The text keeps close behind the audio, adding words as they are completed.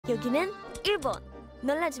여기는 일본.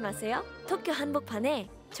 놀라지 마세요. 도쿄 한복판에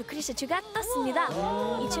저 크리샤 추가 떴습니다.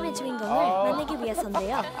 이 춤의 주인공을 만나기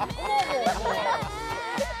위해서인데요.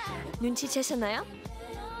 눈치채셨나요?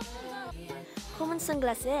 검은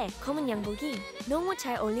선글라스에 검은 양복이 너무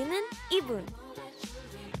잘 어울리는 이분.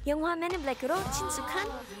 영화 맨 인 블랙으로 친숙한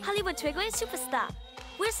할리우드 최고의 슈퍼스타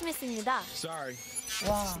윌 스미스입니다.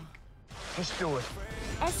 와. Let's do it.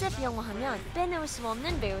 SF 영화 하면 빼놓을 수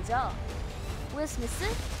없는 배우죠. 윌 스미스,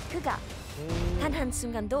 그가 단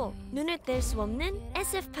한순간도 눈을 뗄 수 없는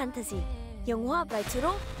SF 판타지 영화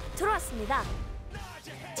브라이트로 돌아왔습니다.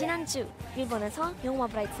 지난주 일본에서 영화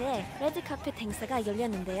브라이트의 레드카펫 행사가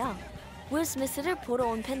열렸는데요. 윌 스미스를 보러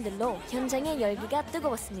온 팬들로 현장의 열기가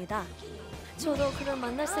뜨거웠습니다. 저도 그를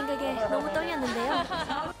만날 생각에 너무 떨렸는데요.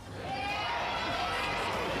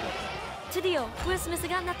 드디어 윌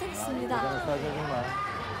스미스가 나타났습니다.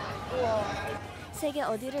 세계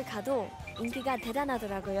어디를 가도 인기가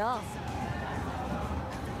대단하더라고요.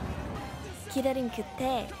 기다린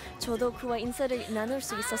끝에 저도 그와 인사를 나눌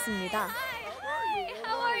수 있었습니다. Hi,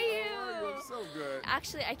 how are you? So good.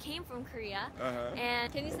 Actually, I came from Korea. Uh-huh.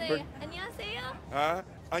 And can you say 안녕하세요?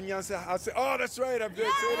 안녕하세요. Oh, that's right. I'm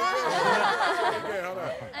just saying it. Okay, hold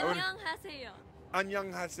on. 안녕하세요.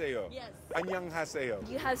 안녕하세요. Yes. 안녕하세요.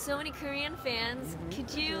 You have so many Korean fans.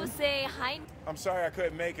 Could you say hi? I'm sorry I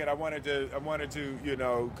couldn't make it. I wanted to, you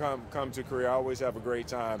know, come to Korea. I always have a great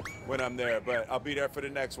time when I'm there, but I'll be there for the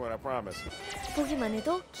next one. I promise. 보기만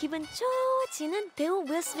해도 기분 좋아지는 배우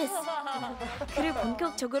윌 스미스. 그를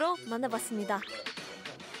본격적으로 만나봤습니다.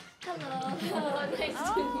 Hello. Nice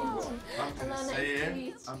to meet you. Hello, nice to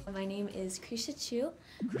meet you. My name is Kriesha Chu.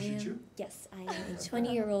 Kriesha Chu? Yes, I am a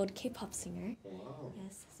 20-year-old K-pop singer. Wow.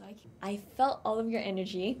 Yes, so I felt all of your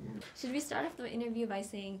energy. Should we start off the interview by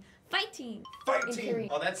saying fighting? In Korean.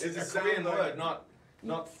 Oh, that's Is it a Korean sound word, like-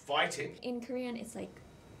 not fighting. In Korean, it's like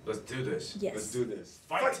Let's do this. yes. Let's do this.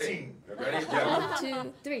 Fighting. Ready? Yeah. 1,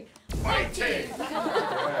 2, 3. Fighting.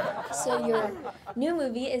 So your new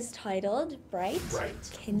movie is titled Bright. Bright.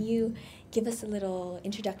 Can you give us a little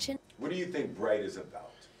introduction? What do you think Bright is about?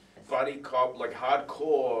 Buddy cop, like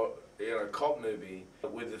hardcore, cop movie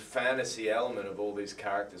with the fantasy element of all these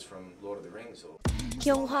characters from Lord of the Rings. Or...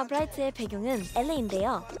 영화 브라이트의 배경은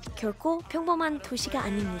LA인데요. 결코 평범한 도시가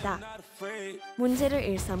아닙니다. 문제를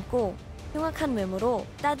일삼고 흉악한 외모로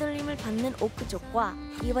따돌림을 받는 오크족과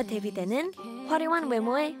이와 대비되는 화려한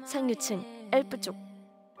외모의 상류층 엘프족,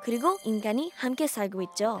 그리고 인간이 함께 살고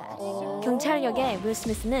있죠. 경찰 역의 윌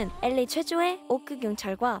스미스는 LA 최초의 오크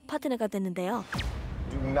경찰과 파트너가 됐는데요.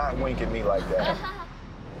 Do not wink at me like that.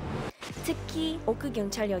 특히 오크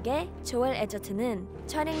경찰 역의 조엘 에저트는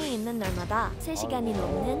촬영이 있는 날마다 3시간이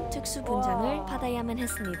넘는 특수 분장을 받아야만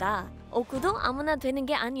했습니다. 오크도 아무나 되는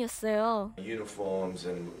게 아니었어요. Uniforms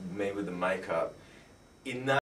and me with the makeup. In that